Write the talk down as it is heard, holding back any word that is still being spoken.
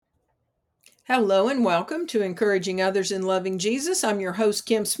Hello and welcome to Encouraging Others in Loving Jesus. I'm your host,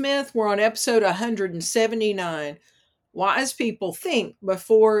 Kim Smith. We're on episode 179. Wise people think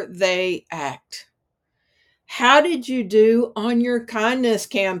before they act. How did you do on your kindness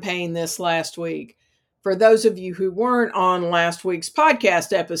campaign this last week? For those of you who weren't on last week's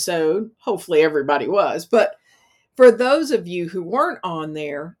podcast episode, hopefully everybody was, but for those of you who weren't on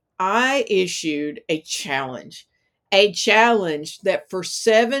there, I issued a challenge that for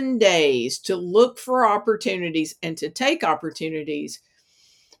 7 days to look for opportunities and to take opportunities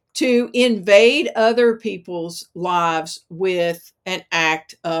to invade other people's lives with an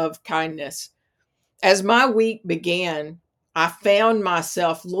act of kindness. As my week began, I found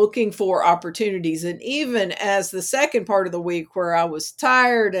myself looking for opportunities. And even as the second part of the week, where I was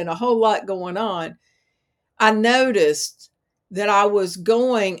tired and a whole lot going on, I noticed that I was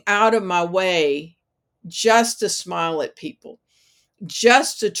going out of my way just to smile at people,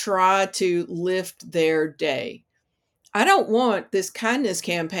 just to try to lift their day. I don't want this kindness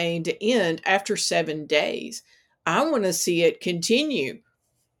campaign to end after 7 days. I want to see it continue.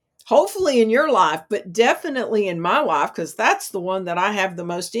 Hopefully in your life, but definitely in my life, because that's the one that I have the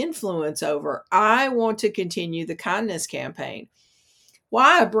most influence over. I want to continue the kindness campaign.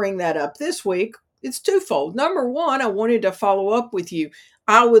 Why I bring that up this week, it's twofold. Number one, I wanted to follow up with you.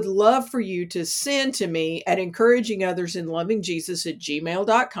 I would love for you to send to me at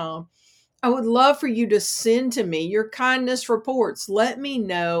encouragingotherinlovingjesus@gmail.com. I would love for you to send to me your kindness reports. Let me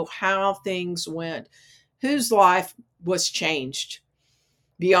know how things went, whose life was changed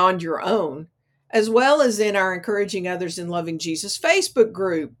beyond your own, as well as in our Encouraging Others in Loving Jesus Facebook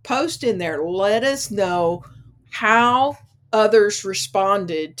group. Post in there. Let us know how others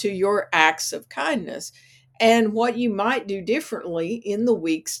responded to your acts of kindness and what you might do differently in the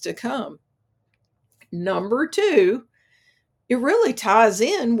weeks to come. Number two, it really ties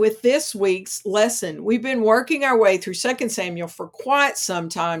in with this week's lesson. We've been working our way through 2 Samuel for quite some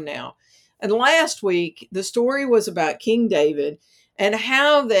time now. And last week, the story was about King David and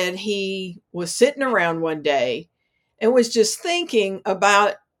how that he was sitting around one day and was just thinking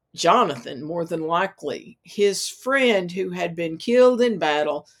about Jonathan, more than likely, his friend who had been killed in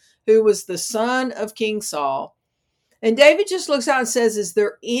battle, who was the son of King Saul. And David just looks out and says, "Is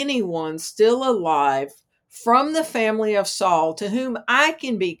there anyone still alive from the family of Saul to whom I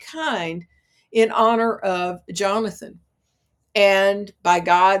can be kind in honor of Jonathan?" And by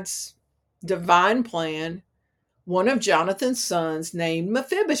God's divine plan, one of Jonathan's sons named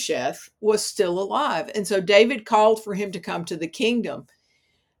Mephibosheth was still alive. And so David called for him to come to the kingdom.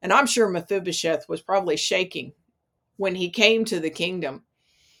 And I'm sure Mephibosheth was probably shaking when he came to the kingdom,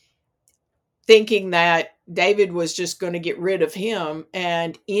 thinking that David was just going to get rid of him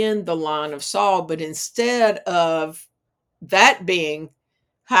and end the line of Saul. But instead of that being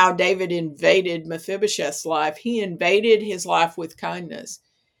how David invaded Mephibosheth's life, he invaded his life with kindness.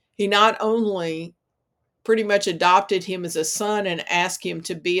 He not only pretty much adopted him as a son and asked him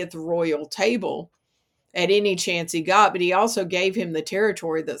to be at the royal table at any chance he got, but he also gave him the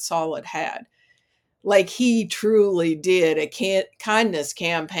territory that Saul had had. Like, he truly did a kindness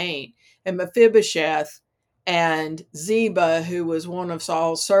campaign. And Mephibosheth and Ziba, who was one of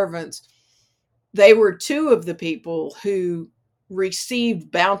Saul's servants, they were two of the people who received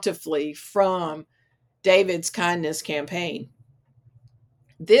bountifully from David's kindness campaign.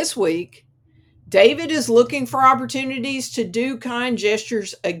 This week, David is looking for opportunities to do kind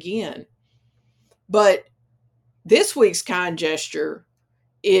gestures again. But this week's kind gesture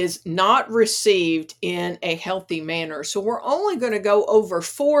is not received in a healthy manner. So we're only going to go over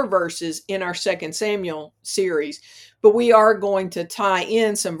 4 verses in our 2 Samuel series, but we are going to tie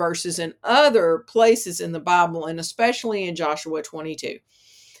in some verses in other places in the Bible, and especially in Joshua 22.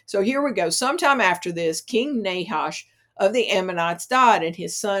 So here we go. Sometime after this, King Nahash of the Ammonites died, and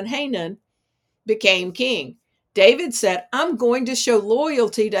his son Hanan became king. David said, "I'm going to show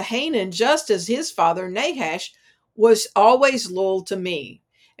loyalty to Hanan just as his father Nahash was always loyal to me."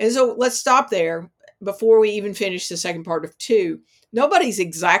 And so let's stop there before we even finish the second part of 2. Nobody's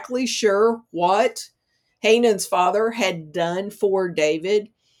exactly sure what Hanan's father had done for David.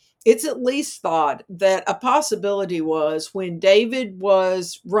 It's at least thought that a possibility was when David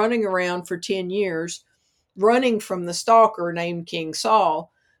was running around for 10 years, running from the stalker named King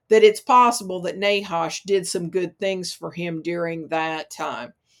Saul, that it's possible that Nahash did some good things for him during that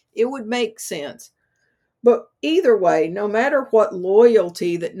time. It would make sense. But either way, no matter what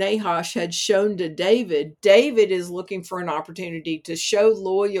loyalty that Nahash had shown to David, David is looking for an opportunity to show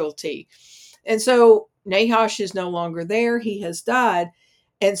loyalty. And so Nahash is no longer there. He has died.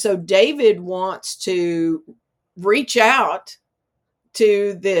 And so David wants to reach out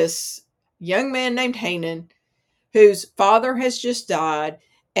to this young man named Hanan, whose father has just died,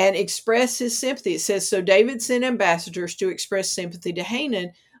 and express his sympathy. It says, so David sent ambassadors to express sympathy to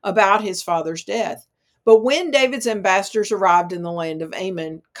Hanan about his father's death. But when David's ambassadors arrived in the land of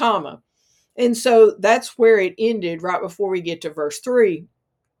Ammon, comma, and so that's where it ended right before we get to verse 3.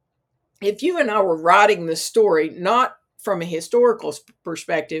 If you and I were writing this story, not from a historical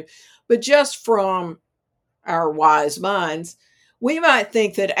perspective, but just from our wise minds, we might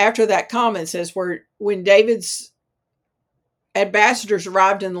think that after that comment says where when David's ambassadors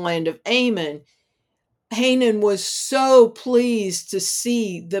arrived in the land of Ammon, Hanan was so pleased to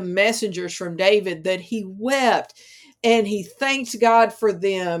see the messengers from David that he wept and he thanked God for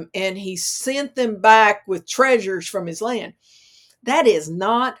them and he sent them back with treasures from his land. That is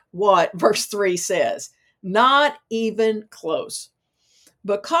not what verse 3 says. Not even close.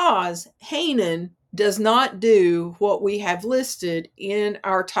 Because Hanan does not do what we have listed in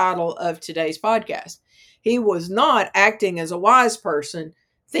our title of today's podcast. He was not acting as a wise person,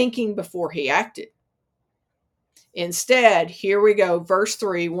 thinking before he acted. Instead, here we go, verse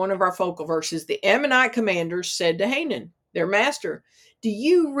 3, one of our focal verses. The Ammonite commanders said to Hanan, their master, do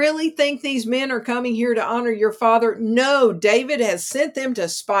you really think these men are coming here to honor your father? No, David has sent them to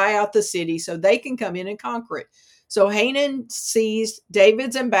spy out the city so they can come in and conquer it. So Hanan seized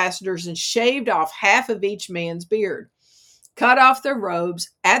David's ambassadors and shaved off half of each man's beard, cut off their robes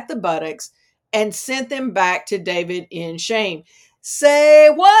at the buttocks, and sent them back to David in shame. Say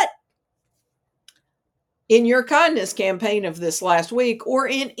what? In your kindness campaign of this last week, or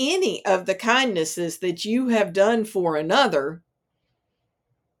in any of the kindnesses that you have done for another,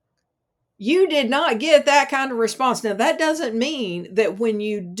 you did not get that kind of response. Now, that doesn't mean that when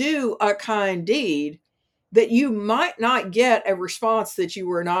you do a kind deed, that you might not get a response that you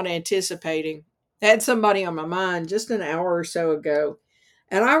were not anticipating. I had somebody on my mind just an hour or so ago,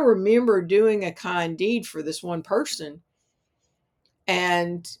 and I remember doing a kind deed for this one person,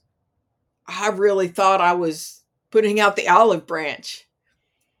 and I really thought I was putting out the olive branch.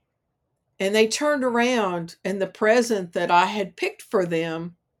 And they turned around, and the present that I had picked for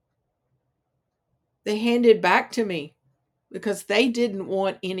them, they handed back to me because they didn't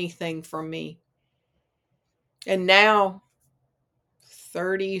want anything from me. And now,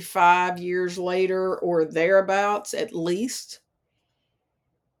 35 years later or thereabouts at least,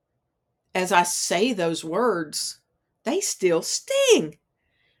 as I say those words, they still sting.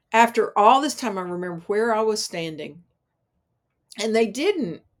 After all this time, I remember where I was standing. And they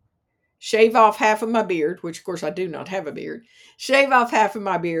didn't shave off half of my beard, which of course I do not have a beard, shave off half of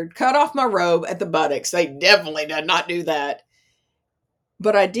my beard, cut off my robe at the buttocks. They definitely did not do that.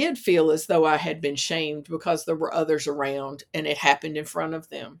 But I did feel as though I had been shamed because there were others around and it happened in front of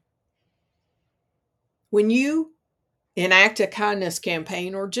them. When you enact a kindness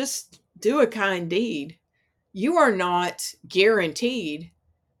campaign or just do a kind deed, you are not guaranteed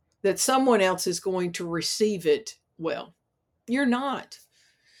that someone else is going to receive it well. You're not.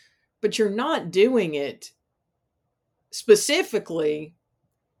 But you're not doing it specifically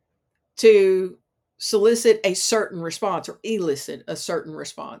to solicit a certain response or elicit a certain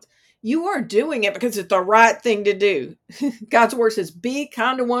response. You are doing it because it's the right thing to do. God's word says, be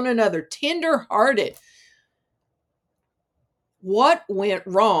kind to one another, tender-hearted. What went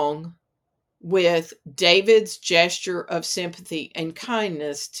wrong with David's gesture of sympathy and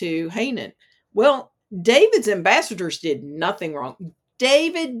kindness to Hanan? Well, David's ambassadors did nothing wrong.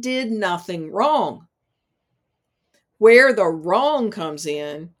 David did nothing wrong. Where the wrong comes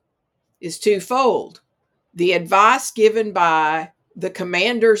in is twofold. The advice given by the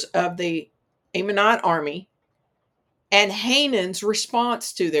commanders of the Ammonite army and Hanan's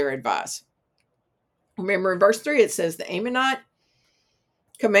response to their advice. Remember in verse 3, it says, the Ammonite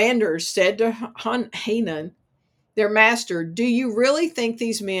commanders said to Hanan, their master, do you really think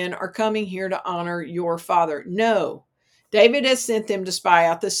these men are coming here to honor your father? No. David has sent them to spy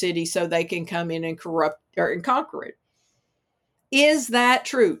out the city so they can come in and conquer it. Is that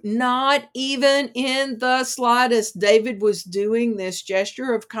true? Not even in the slightest. David was doing this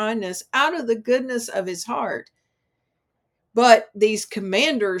gesture of kindness out of the goodness of his heart. But these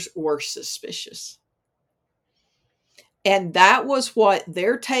commanders were suspicious. And that was what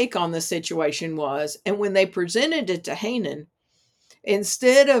their take on the situation was. And when they presented it to Hanan,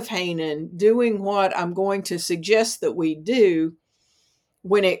 instead of Hanan doing what I'm going to suggest that we do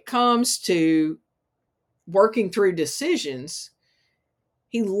when it comes to working through decisions,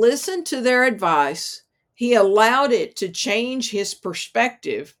 he listened to their advice. He allowed it to change his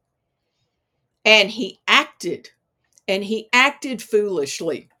perspective. And he acted. And he acted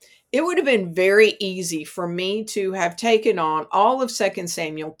foolishly. It would have been very easy for me to have taken on all of 2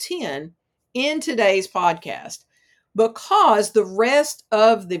 Samuel 10 in today's podcast because the rest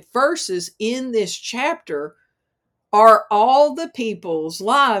of the verses in this chapter are all the people's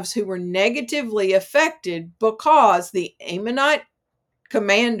lives who were negatively affected because the Ammonite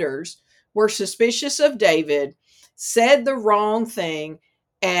commanders were suspicious of David, said the wrong thing,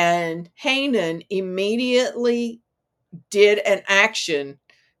 and Hanan immediately did an action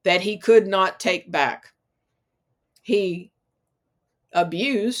that he could not take back. He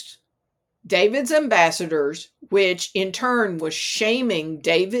abused David's ambassadors, which in turn was shaming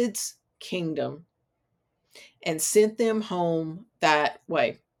David's kingdom, and sent them home that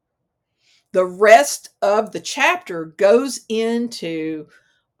way. The rest of the chapter goes into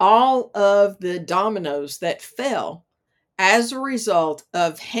all of the dominoes that fell as a result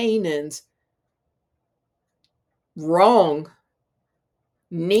of Hanan's wrong,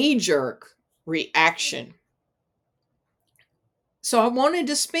 knee-jerk reaction. So I wanted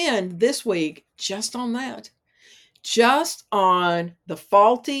to spend this week just on that, just on the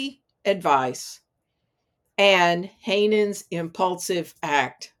faulty advice and Hanan's impulsive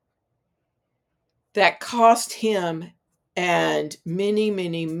act that cost him and many,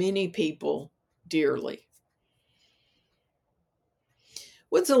 many, many people dearly.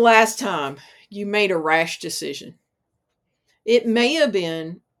 When's the last time you made a rash decision? It may have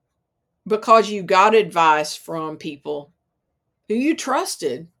been because you got advice from people who you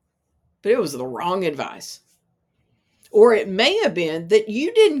trusted, but it was the wrong advice. Or it may have been that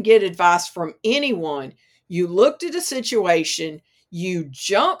you didn't get advice from anyone. You looked at a situation, you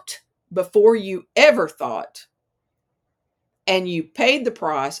jumped before you ever thought, and you paid the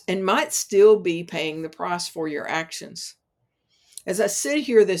price and might still be paying the price for your actions. As I sit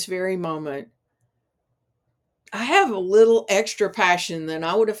here this very moment, I have a little extra passion than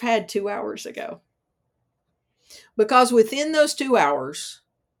I would have had 2 hours ago. Because within those 2 hours,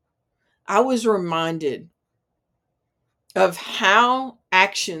 I was reminded of how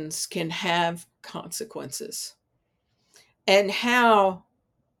actions can have consequences and how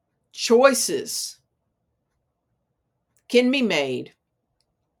choices can be made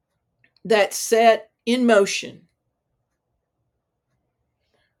that set in motion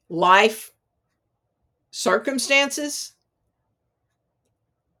life circumstances,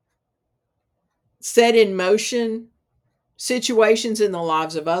 set in motion situations in the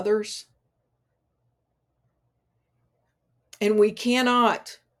lives of others. And we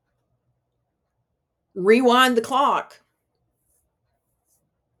cannot rewind the clock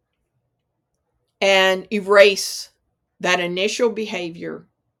and erase that initial behavior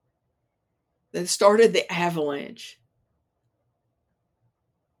that started the avalanche.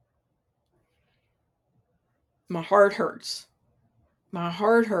 My heart hurts. My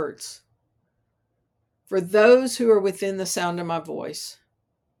heart hurts for those who are within the sound of my voice,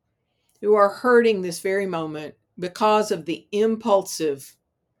 who are hurting this very moment because of the impulsive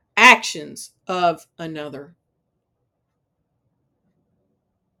actions of another.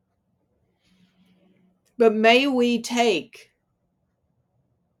 But may we take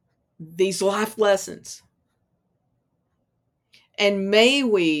these life lessons and may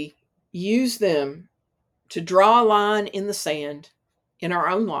we use them to draw a line in the sand in our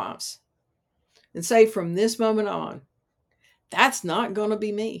own lives and say, from this moment on, that's not going to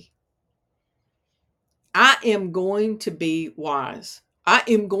be me. I am going to be wise. I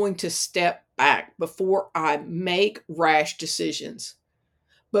am going to step back before I make rash decisions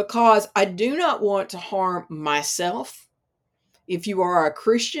because I do not want to harm myself. If you are a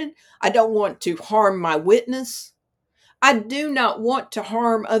Christian, I don't want to harm my witness. I do not want to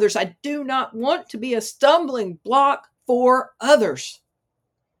harm others. I do not want to be a stumbling block for others.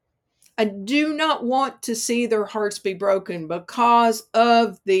 I do not want to see their hearts be broken because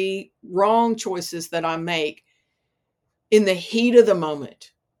of the wrong choices that I make in the heat of the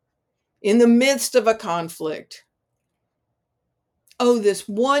moment, in the midst of a conflict. Oh, this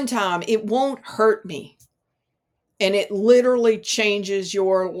one time, it won't hurt me. And it literally changes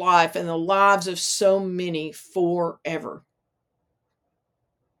your life and the lives of so many forever.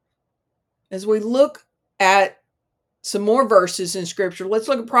 As we look at some more verses in scripture, let's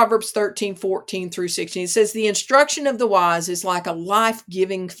look at Proverbs 13, 14 through 16. It says, the instruction of the wise is like a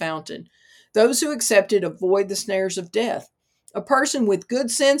life-giving fountain. Those who accept it avoid the snares of death. A person with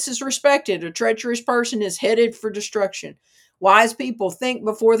good sense is respected. A treacherous person is headed for destruction. Wise people think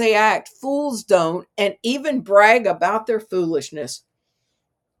before they act. Fools don't, and even brag about their foolishness.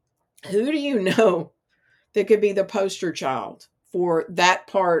 Who do you know that could be the poster child for that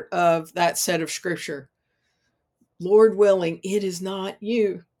part of that set of scripture? Lord willing, it is not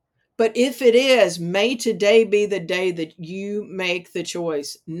you. But if it is, may today be the day that you make the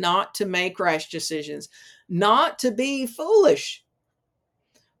choice not to make rash decisions, not to be foolish,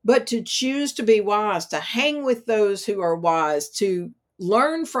 but to choose to be wise, to hang with those who are wise, to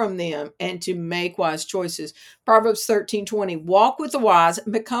learn from them, and to make wise choices. Proverbs 13:20, walk with the wise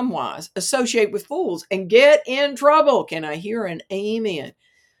and become wise. Associate with fools and get in trouble. Can I hear an amen?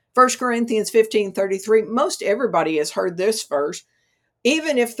 1 Corinthians 15:33, most everybody has heard this verse,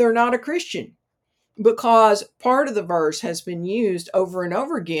 even if they're not a Christian, because part of the verse has been used over and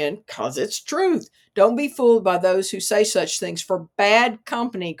over again because it's truth. Don't be fooled by those who say such things, for bad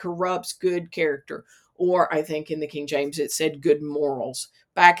company corrupts good character. Or I think in the King James it said good morals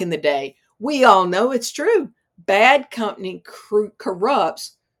back in the day. We all know it's true. Bad company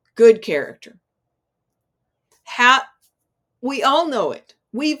corrupts good character. How we all know it.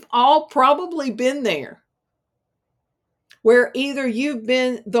 We've all probably been there, where either you've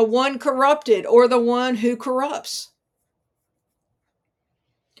been the one corrupted or the one who corrupts.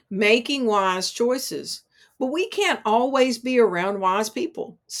 Making wise choices. But we can't always be around wise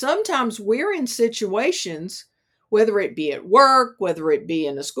people. Sometimes we're in situations, whether it be at work, whether it be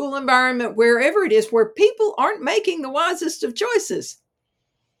in a school environment, wherever it is, where people aren't making the wisest of choices.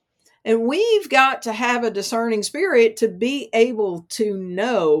 And we've got to have a discerning spirit to be able to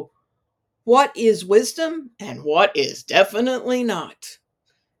know what is wisdom and what is definitely not.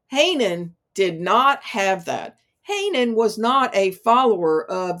 Hanan did not have that. Hanan was not a follower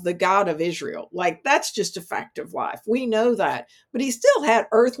of the God of Israel. Like, that's just a fact of life. We know that. But he still had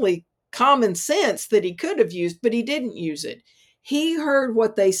earthly common sense that he could have used, but he didn't use it. He heard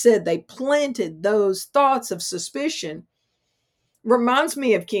what they said. They planted those thoughts of suspicion. Reminds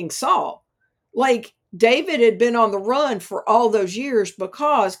me of King Saul. Like, David had been on the run for all those years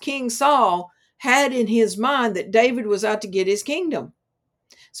because King Saul had in his mind that David was out to get his kingdom.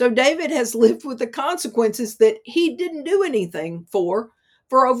 So David has lived with the consequences that he didn't do anything for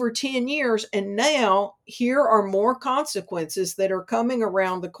over 10 years. And now here are more consequences that are coming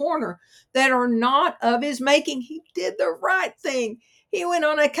around the corner that are not of his making. He did the right thing. He went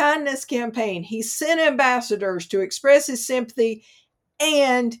on a kindness campaign. He sent ambassadors to express his sympathy,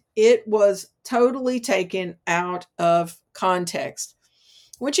 and it was totally taken out of context.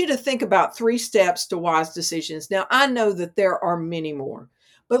 I want you to think about 3 steps to wise decisions. Now, I know that there are many more,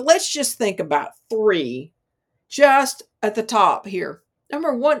 but let's just think about 3 just at the top here.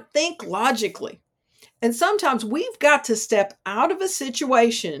 Number 1, think logically. And sometimes we've got to step out of a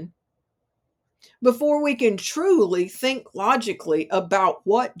situation before we can truly think logically about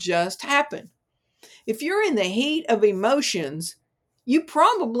what just happened. If you're in the heat of emotions, you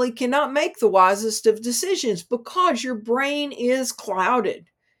probably cannot make the wisest of decisions because your brain is clouded.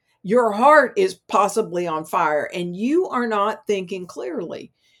 Your heart is possibly on fire and you are not thinking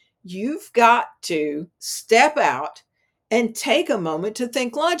clearly. You've got to step out and take a moment to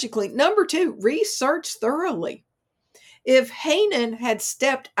think logically. Number 2, research thoroughly. If Hanan had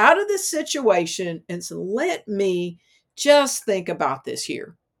stepped out of the situation and said, let me just think about this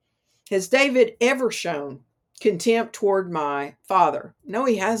here. Has David ever shown contempt toward my father? No,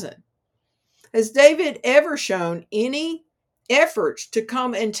 he hasn't. Has David ever shown any efforts to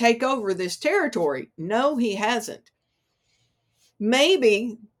come and take over this territory? No, he hasn't.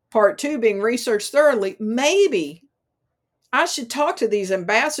 Maybe, part 2 being researched thoroughly, maybe I should talk to these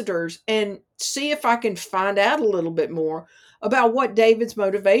ambassadors and see if I can find out a little bit more about what David's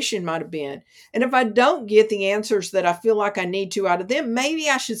motivation might have been. And if I don't get the answers that I feel like I need to out of them, maybe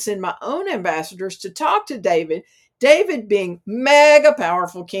I should send my own ambassadors to talk to David. David being mega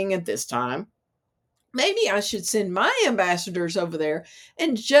powerful king at this time, maybe I should send my ambassadors over there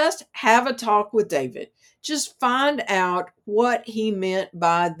and just have a talk with David. Just find out what he meant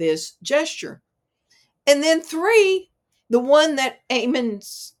by this gesture. And then 3, the one that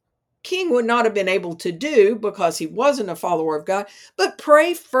Amon's king would not have been able to do because he wasn't a follower of God, but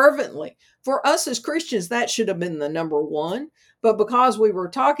pray fervently. For us as Christians, that should have been the number 1. But because we were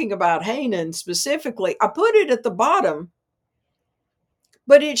talking about Hanan specifically, I put it at the bottom.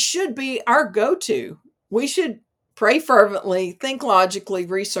 But it should be our go-to. We should pray fervently, think logically,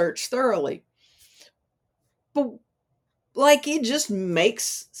 research thoroughly. But like, it just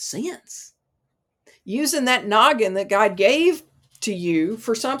makes sense. Using that noggin that God gave to you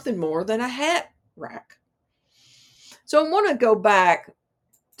for something more than a hat rack. So I want to go back.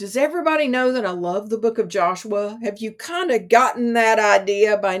 Does everybody know that I love the book of Joshua? Have you kind of gotten that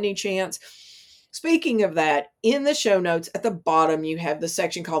idea by any chance? Speaking of that, in the show notes at the bottom, you have the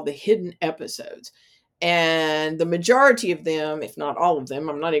section called the hidden episodes. And the majority of them, if not all of them,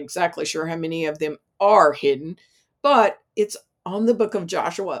 I'm not exactly sure how many of them are hidden, but it's on the book of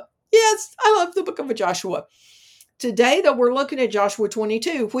Joshua. Yes, I love the book of Joshua. Today, though, we're looking at Joshua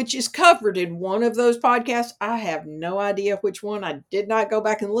 22, which is covered in one of those podcasts. I have no idea which one. I did not go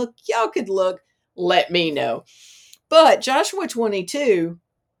back and look. Y'all could look. Let me know. But Joshua 22,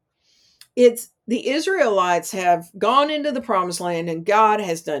 it's the Israelites have gone into the promised land, and God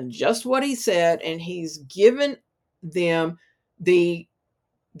has done just what he said, and he's given them the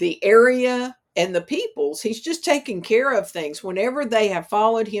area and the peoples. He's just taken care of things. Whenever they have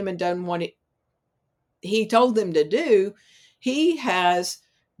followed him and done what he told them to do, he has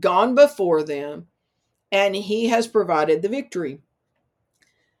gone before them and he has provided the victory.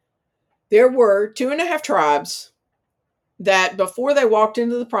 There were 2.5 tribes that before they walked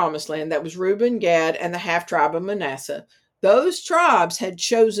into the promised land, that was Reuben, Gad, and the half tribe of Manasseh. Those tribes had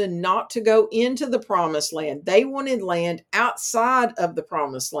chosen not to go into the promised land. They wanted land outside of the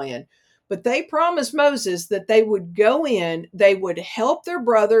promised land. But they promised Moses that they would go in, they would help their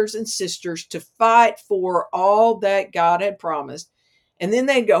brothers and sisters to fight for all that God had promised, and then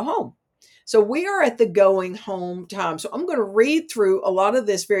they'd go home. So we are at the going home time. So I'm going to read through a lot of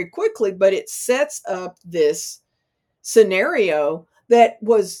this very quickly, but it sets up this scenario that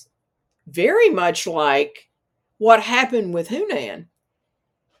was very much like what happened with Hunan.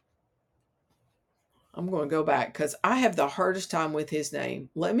 I'm going to go back because I have the hardest time with his name.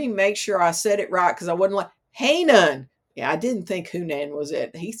 Let me make sure I said it right because I wasn't like Hanan. Yeah, I didn't think Hunan was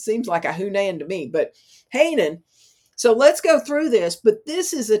it. He seems like a Hunan to me, but Hanan. So let's go through this. But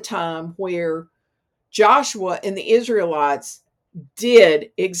this is a time where Joshua and the Israelites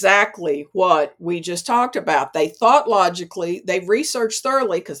did exactly what we just talked about. They thought logically, they researched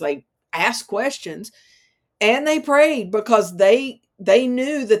thoroughly because they asked questions, and they prayed because they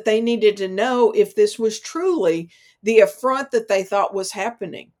knew that they needed to know if this was truly the affront that they thought was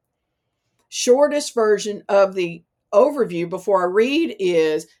happening. Shortest version of the overview before I read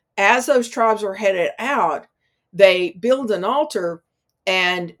is, as those tribes are headed out, they build an altar,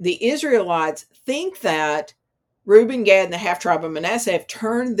 and the Israelites think that Reuben, Gad, and the half tribe of Manasseh have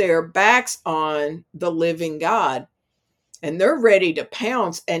turned their backs on the living God, and they're ready to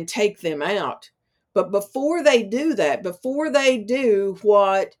pounce and take them out. But before they do that, before they do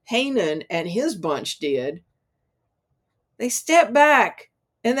what Hanan and his bunch did, they step back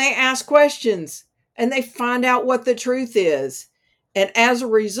and they ask questions and they find out what the truth is. And as a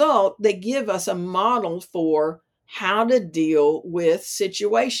result, they give us a model for how to deal with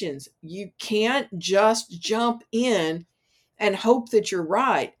situations. You can't just jump in and hope that you're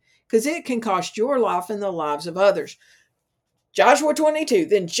right, because it can cost your life and the lives of others. Joshua 22,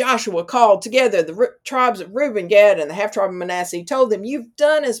 then Joshua called together the tribes of Reuben, Gad, and the half tribe of Manasseh. He told them, "You've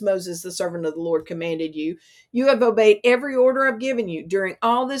done as Moses, the servant of the Lord, commanded you. You have obeyed every order I've given you. During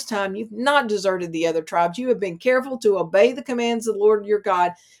all this time, you've not deserted the other tribes. You have been careful to obey the commands of the Lord your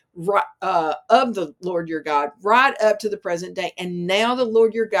God, right up to the present day. And now the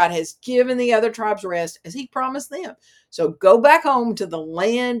Lord your God has given the other tribes rest as he promised them. So go back home to the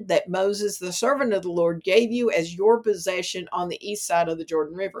land that Moses, the servant of the Lord, gave you as your possession on the east side of the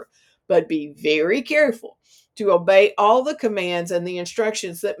Jordan River. But be very careful to obey all the commands and the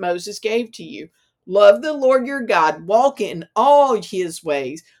instructions that Moses gave to you. Love the Lord your God, walk in all his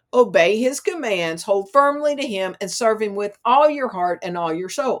ways, obey his commands, hold firmly to him, and serve him with all your heart and all your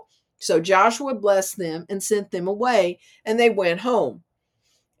soul." So Joshua blessed them and sent them away, and they went home.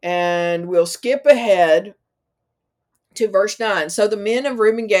 And we'll skip ahead to verse 9. So the men of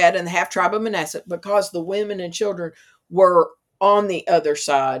Reuben, Gad, and the half tribe of Manasseh, because the women and children were on the other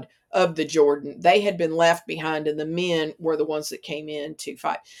side of the Jordan, they had been left behind, and the men were the ones that came in to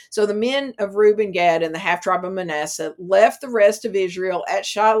fight. So the men of Reuben, Gad, and the half tribe of Manasseh left the rest of Israel at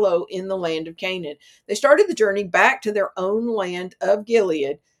Shiloh in the land of Canaan. They started the journey back to their own land of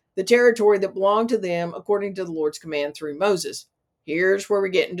Gilead, the territory that belonged to them according to the Lord's command through Moses. Here's where we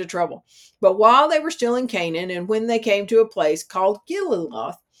get into trouble. But while they were still in Canaan, and when they came to a place called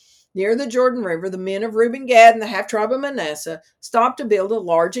Gililoth, near the Jordan River, the men of Reuben, Gad, and the half tribe of Manasseh stopped to build a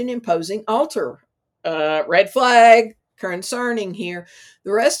large and imposing altar. Red flag concerning here.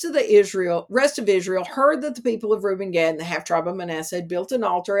 The rest of Israel heard that the people of Reuben, Gad, and the half tribe of Manasseh had built an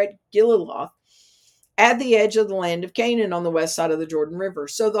altar at Gililoth, at the edge of the land of Canaan on the west side of the Jordan River.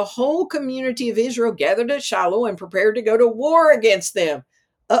 So the whole community of Israel gathered at Shiloh and prepared to go to war against them.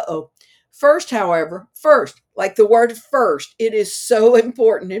 First, like the word first, it is so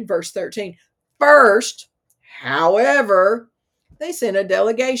important in verse 13. First, however, they sent a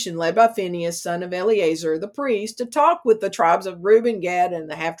delegation led by Phinehas, son of Eleazar, the priest, to talk with the tribes of Reuben, Gad, and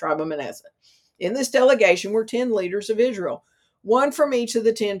the half tribe of Manasseh. In this delegation were 10 leaders of Israel, one from each of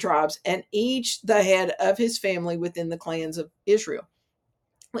the 10 tribes, and each the head of his family within the clans of Israel.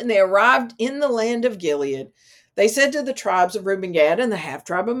 When they arrived in the land of Gilead, they said to the tribes of Reuben, Gad, and the half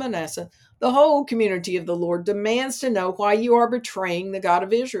tribe of Manasseh, the whole community of the Lord demands to know why you are betraying the God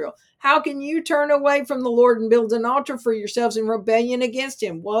of Israel. How can you turn away from the Lord and build an altar for yourselves in rebellion against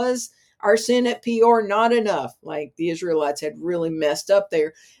him? Was our sin at Peor not enough? Like the Israelites had really messed up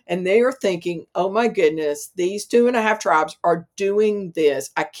there. And they are thinking, oh my goodness, these 2.5 tribes are doing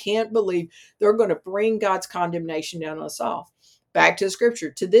this. I can't believe they're going to bring God's condemnation down on us all. Back to the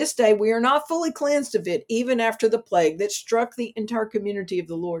scripture. To this day, we are not fully cleansed of it, even after the plague that struck the entire community of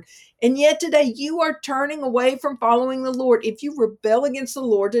the Lord. And yet today, you are turning away from following the Lord. If you rebel against the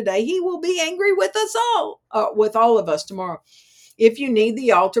Lord today, he will be angry with us all, with all of us tomorrow. If you need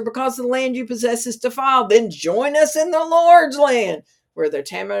the altar because the land you possess is defiled, then join us in the Lord's land, where the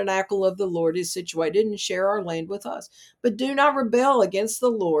tabernacle of the Lord is situated, and share our land with us. But do not rebel against the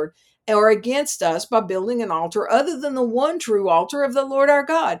Lord or against us by building an altar other than the one true altar of the Lord our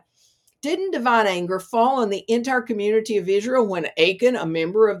God. Didn't divine anger fall on the entire community of Israel when Achan, a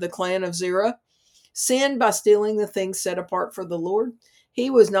member of the clan of Zerah, sinned by stealing the things set apart for the Lord?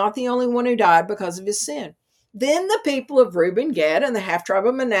 He was not the only one who died because of his sin. Then the people of Reuben, Gad, and the half tribe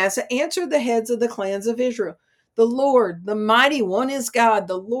of Manasseh answered the heads of the clans of Israel. The Lord, the mighty one, is God.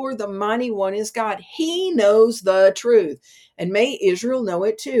 The Lord, the mighty one, is God. He knows the truth. And may Israel know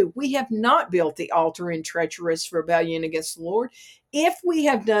it too. We have not built the altar in treacherous rebellion against the Lord. If we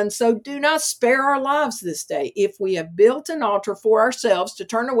have done so, do not spare our lives this day. If we have built an altar for ourselves to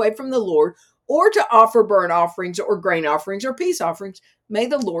turn away from the Lord, or to offer burnt offerings or grain offerings or peace offerings, may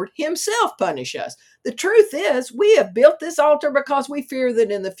the Lord himself punish us. The truth is, we have built this altar because we fear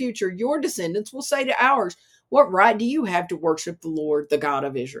that in the future your descendants will say to ours, what right do you have to worship the Lord, the God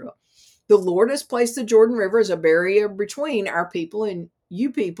of Israel? The Lord has placed the Jordan River as a barrier between our people and you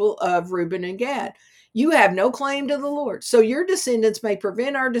people of Reuben and Gad. You have no claim to the Lord, so your descendants may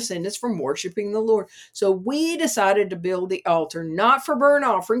prevent our descendants from worshiping the Lord. So we decided to build the altar not for burnt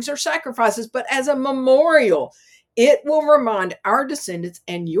offerings or sacrifices, but as a memorial. It will remind our descendants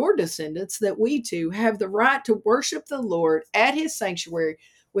and your descendants that we too have the right to worship the Lord at his sanctuary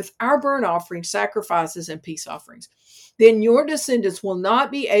with our burnt offerings, sacrifices, and peace offerings. Then your descendants will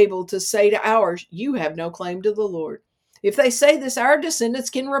not be able to say to ours, you have no claim to the Lord. If they say this, our descendants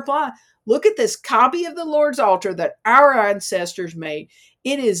can reply, look at this copy of the Lord's altar that our ancestors made.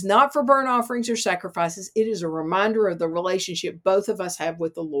 It is not for burnt offerings or sacrifices. It is a reminder of the relationship both of us have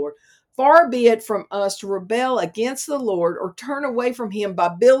with the Lord. Far be it from us to rebel against the Lord or turn away from him by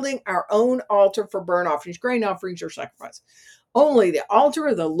building our own altar for burnt offerings, grain offerings, or sacrifice. Only the altar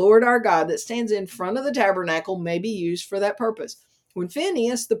of the Lord our God that stands in front of the tabernacle may be used for that purpose. When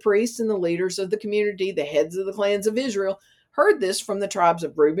Phinehas, the priest, and the leaders of the community, the heads of the clans of Israel, heard this from the tribes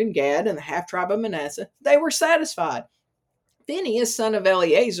of Reuben, Gad, and the half tribe of Manasseh, they were satisfied. Phinehas, son of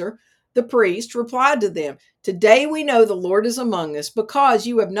Eleazar, the priest, replied to them, today we know the Lord is among us, because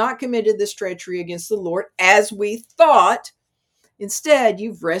you have not committed this treachery against the Lord as we thought. Instead,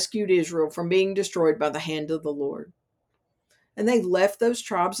 you've rescued Israel from being destroyed by the hand of the Lord. And they left those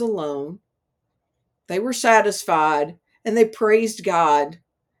tribes alone. They were satisfied, and they praised God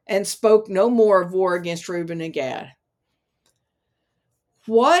and spoke no more of war against Reuben and Gad.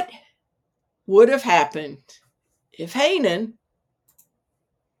 What would have happened if Hanan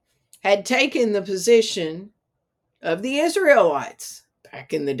had taken the position of the Israelites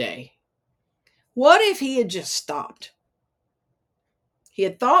back in the day? What if he had just stopped? He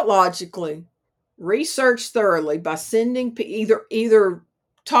had thought logically, researched thoroughly by sending either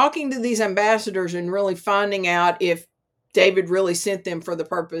talking to these ambassadors and really finding out if David really sent them for the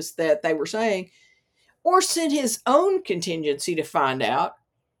purpose that they were saying, or sent his own contingency to find out.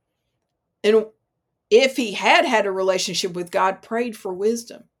 And if he had had a relationship with God, prayed for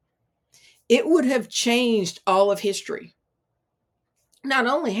wisdom, it would have changed all of history. Not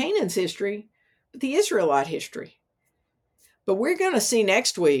only Hanan's history, but the Israelite history. But we're going to see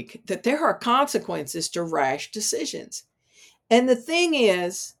next week that there are consequences to rash decisions. And the thing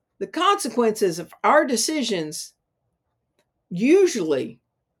is, the consequences of our decisions usually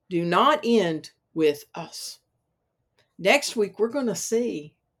do not end with us. Next week, we're going to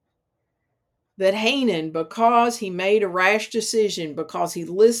see that Hanan, because he made a rash decision, because he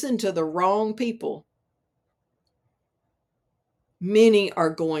listened to the wrong people, many are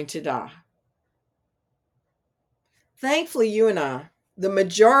going to die. Thankfully, you and I, the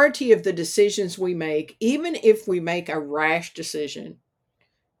majority of the decisions we make, even if we make a rash decision,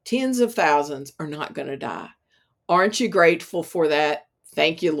 tens of thousands are not going to die. Aren't you grateful for that?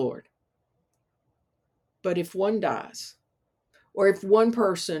 Thank you, Lord. But if one dies, or if one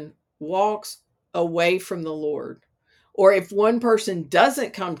person walks away from the Lord, or if one person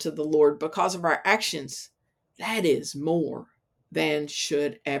doesn't come to the Lord because of our actions, that is more than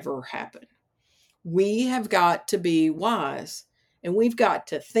should ever happen. We have got to be wise, and we've got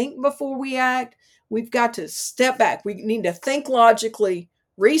to think before we act. We've got to step back. We need to think logically,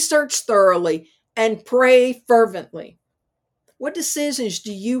 research thoroughly, and pray fervently. What decisions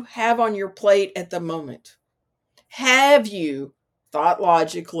do you have on your plate at the moment? Have you thought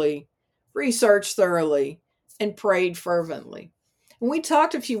logically, researched thoroughly, and prayed fervently? And we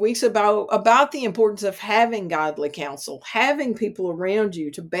talked a few weeks about the importance of having godly counsel, having people around you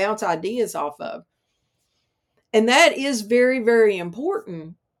to bounce ideas off of. And that is very, very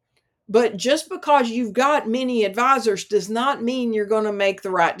important. But just because you've got many advisors does not mean you're going to make the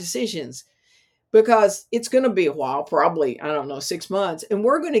right decisions, because it's going to be a while, probably, I don't know, 6 months. And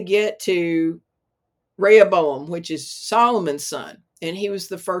we're going to get to Rehoboam, which is Solomon's son. And he was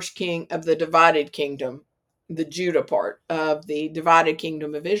the first king of the divided kingdom, the Judah part of the divided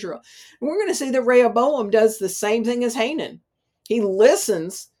kingdom of Israel. And we're going to see that Rehoboam does the same thing as Hanan. He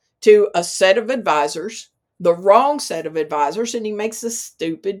listens to a set of advisors, the wrong set of advisors, and he makes a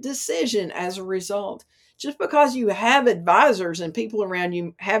stupid decision as a result. Just because you have advisors and people around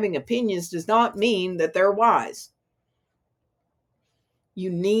you having opinions does not mean that they're wise. You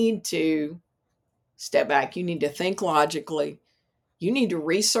need to step back. You need to think logically. You need to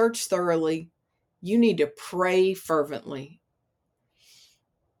research thoroughly. You need to pray fervently.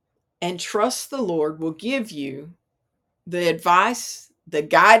 And trust the Lord will give you the advice, the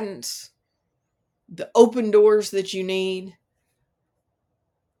guidance, the open doors that you need.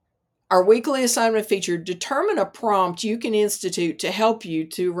 Our weekly assignment feature: determine a prompt you can institute to help you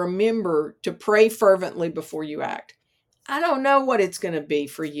to remember to pray fervently before you act. I don't know what it's going to be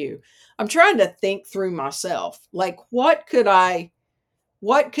for you. I'm trying to think through myself. Like, what could I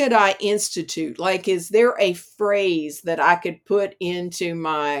institute? Like, is there a phrase that I could put into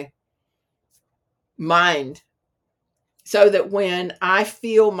my mind so that when I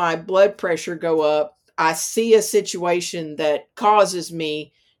feel my blood pressure go up, I see a situation that causes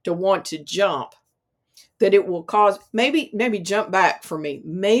me to want to jump, that it will cause maybe jump back for me.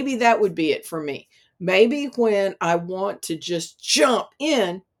 Maybe that would be it for me. Maybe when I want to just jump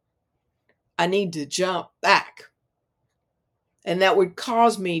in, I need to jump back. And that would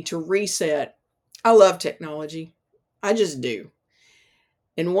cause me to reset. I love technology. I just do.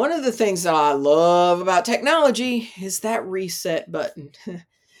 And one of the things that I love about technology is that reset button.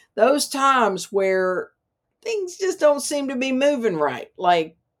 Those times where things just don't seem to be moving right.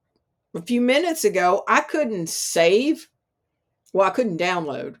 Like a few minutes ago, I couldn't save. Well, I couldn't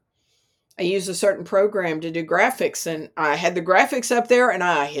download. I used a certain program to do graphics, and I had the graphics up there, and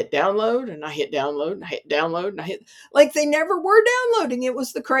I hit download, and I hit download, and I hit download, and I hit, like, they never were downloading. It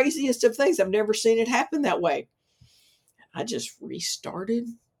was the craziest of things. I've never seen it happen that way. I just restarted,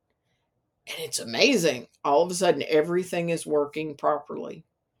 and it's amazing. All of a sudden, everything is working properly.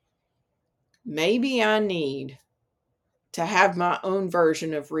 Maybe I need to have my own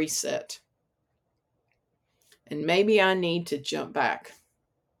version of reset. And maybe I need to jump back.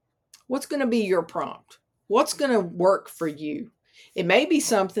 What's going to be your prompt? What's going to work for you? It may be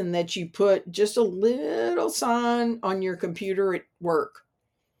something that you put just a little sign on your computer at work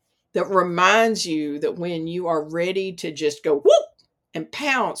that reminds you that when you are ready to just go whoop and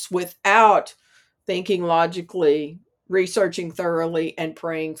pounce without thinking logically, researching thoroughly, and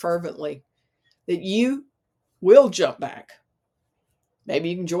praying fervently, that you will jump back. Maybe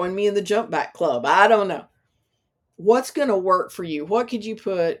you can join me in the jump back club. I don't know. What's going to work for you? What could you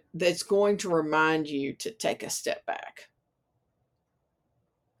put that's going to remind you to take a step back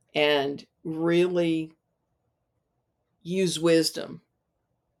and really use wisdom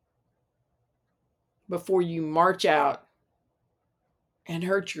before you march out and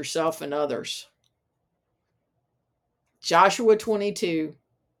hurt yourself and others? Joshua 22.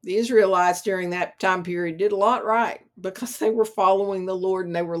 The Israelites during that time period did a lot right because they were following the Lord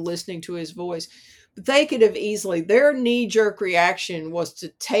and they were listening to his voice. But they could have easily, their knee-jerk reaction was to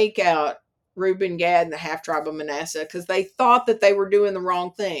take out Reuben, Gad, and the half-tribe of Manasseh because they thought that they were doing the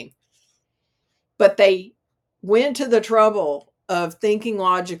wrong thing. But they went to the trouble of thinking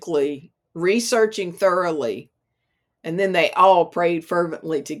logically, researching thoroughly, and then they all prayed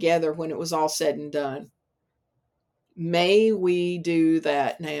fervently together when it was all said and done. May we do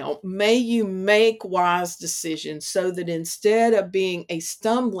that now. May you make wise decisions so that instead of being a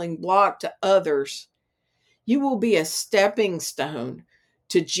stumbling block to others, you will be a stepping stone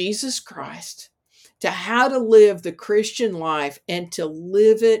to Jesus Christ, to how to live the Christian life and to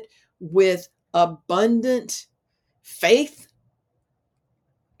live it with abundant faith,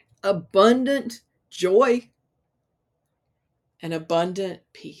 abundant joy, and abundant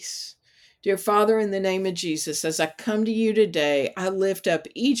peace. Dear Father, in the name of Jesus, as I come to you today, I lift up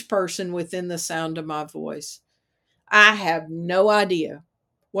each person within the sound of my voice. I have no idea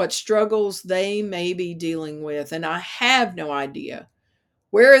what struggles they may be dealing with, and I have no idea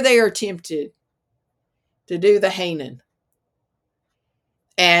where they are tempted to do the Hanan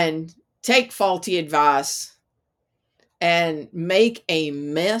and take faulty advice and make a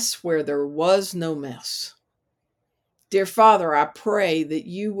mess where there was no mess. Dear Father, I pray that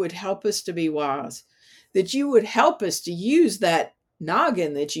you would help us to be wise, that you would help us to use that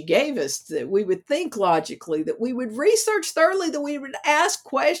noggin that you gave us, that we would think logically, that we would research thoroughly, that we would ask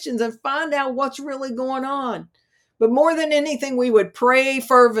questions and find out what's really going on. But more than anything, we would pray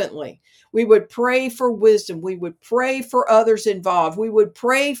fervently. We would pray for wisdom. We would pray for others involved. We would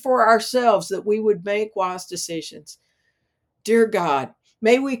pray for ourselves that we would make wise decisions. Dear God,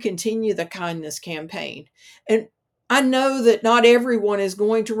 may we continue the kindness campaign. And I know that not everyone is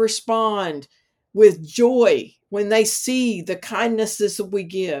going to respond with joy when they see the kindnesses that we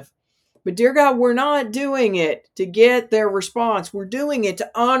give. But dear God, we're not doing it to get their response. We're doing it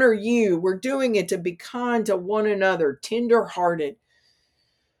to honor you. We're doing it to be kind to one another, tender-hearted.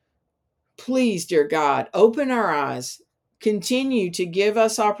 Please, dear God, open our eyes. Continue to give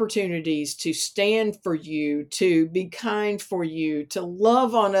us opportunities to stand for you, to be kind for you, to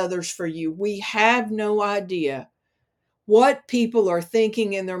love on others for you. We have no idea what people are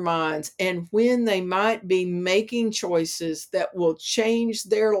thinking in their minds and when they might be making choices that will change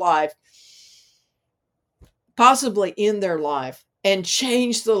their life, possibly in their life, and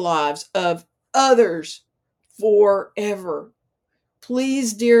change the lives of others forever.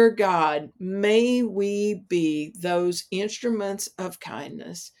 Please, dear God, may we be those instruments of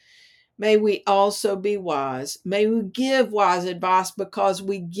kindness. May we also be wise. May we give wise advice because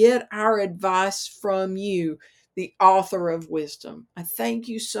we get our advice from you, the author of wisdom. I thank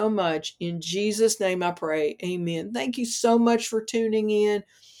you so much. In Jesus' name I pray. Amen. Thank you so much for tuning in.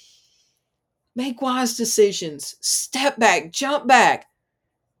 Make wise decisions. Step back, jump back.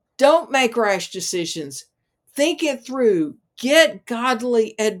 Don't make rash decisions. Think it through. Get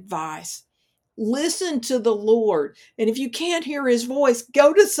godly advice. Listen to the Lord. And if you can't hear his voice,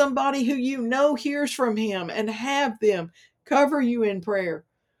 go to somebody who you know hears from him and have them cover you in prayer.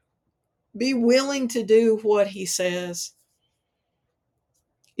 Be willing to do what he says.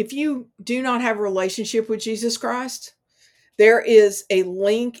 If you do not have a relationship with Jesus Christ, there is a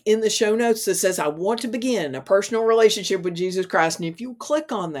link in the show notes that says, I want to begin a personal relationship with Jesus Christ. And if you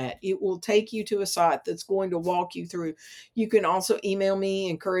click on that, it will take you to a site that's going to walk you through. You can also email me,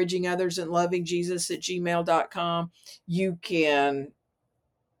 encouraging others and loving Jesus at gmail.com. You can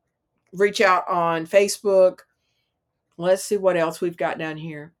reach out on Facebook. Let's see what else we've got down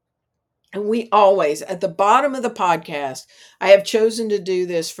here. And we always, at the bottom of the podcast, I have chosen to do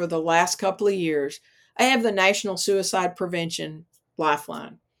this for the last couple of years. I have the National Suicide Prevention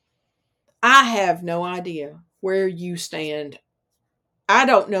Lifeline. I have no idea where you stand. I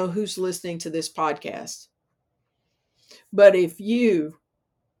don't know who's listening to this podcast. But if you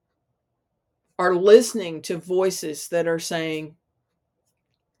are listening to voices that are saying,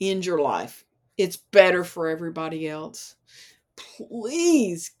 end your life, it's better for everybody else,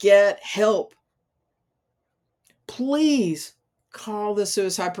 please get help. Please call the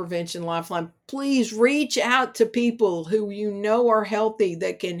Suicide Prevention Lifeline. Please reach out to people who you know are healthy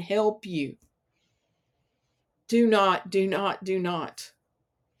that can help you. Do not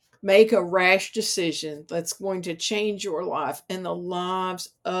make a rash decision that's going to change your life and the lives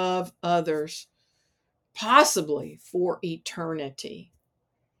of others, possibly for eternity.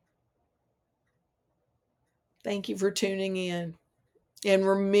 Thank you for tuning in. And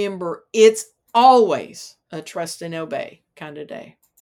remember, it's always a trust and obey kind of day.